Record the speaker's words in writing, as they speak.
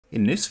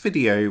In this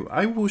video,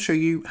 I will show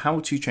you how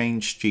to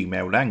change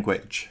Gmail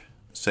language.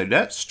 So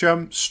let's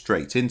jump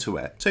straight into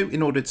it. So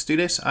in order to do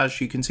this,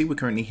 as you can see, we're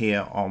currently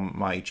here on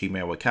my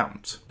Gmail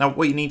account. Now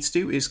what you need to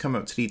do is come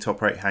up to the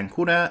top right hand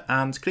corner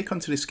and click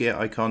onto this gear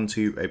icon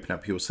to open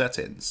up your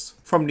settings.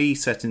 From the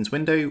settings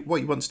window,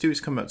 what you want to do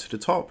is come up to the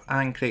top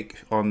and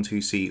click on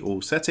to see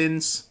all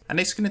settings. And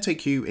it's going to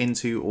take you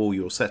into all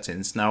your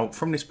settings. Now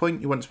from this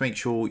point, you want to make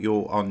sure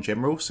you're on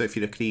general. So if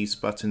you look at these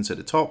buttons at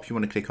the top, you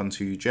want to click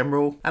onto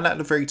general. And at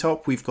the very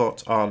top, we've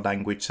got our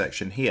language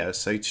section here.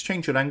 So to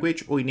change your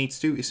language, all you need to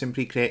do is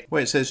simply click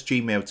where it says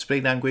Gmail display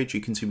language.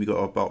 You can see we've got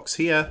our box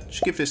here.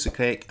 Just give this a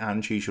click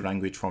and choose your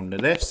language from the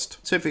list.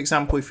 So for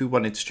example, if we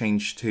wanted to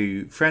change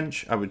to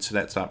French, I would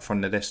select that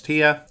from the list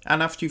here.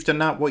 And after you've done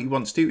that, what you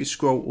want to do is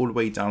scroll all the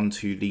way down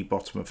to the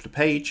bottom of the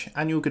page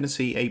and you're going to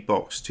see a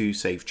box to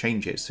save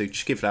changes. So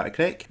just give that a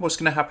click. What's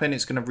going to happen,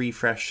 it's going to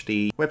refresh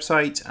the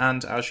website,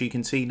 and as you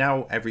can see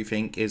now,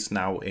 everything is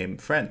now in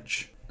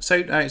French.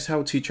 So that is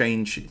how to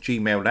change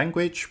Gmail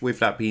language. With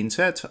that being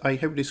said, I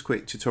hope this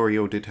quick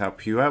tutorial did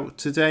help you out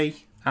today.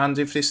 And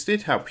if this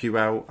did help you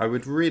out, I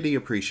would really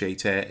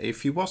appreciate it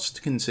if you was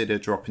to consider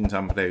dropping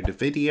down below the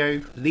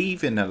video,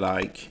 leaving a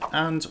like,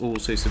 and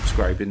also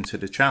subscribing to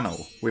the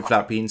channel. With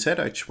that being said,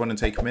 I just want to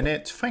take a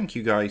minute to thank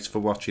you guys for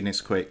watching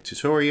this quick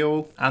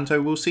tutorial, and I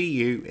will see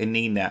you in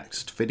the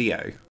next video.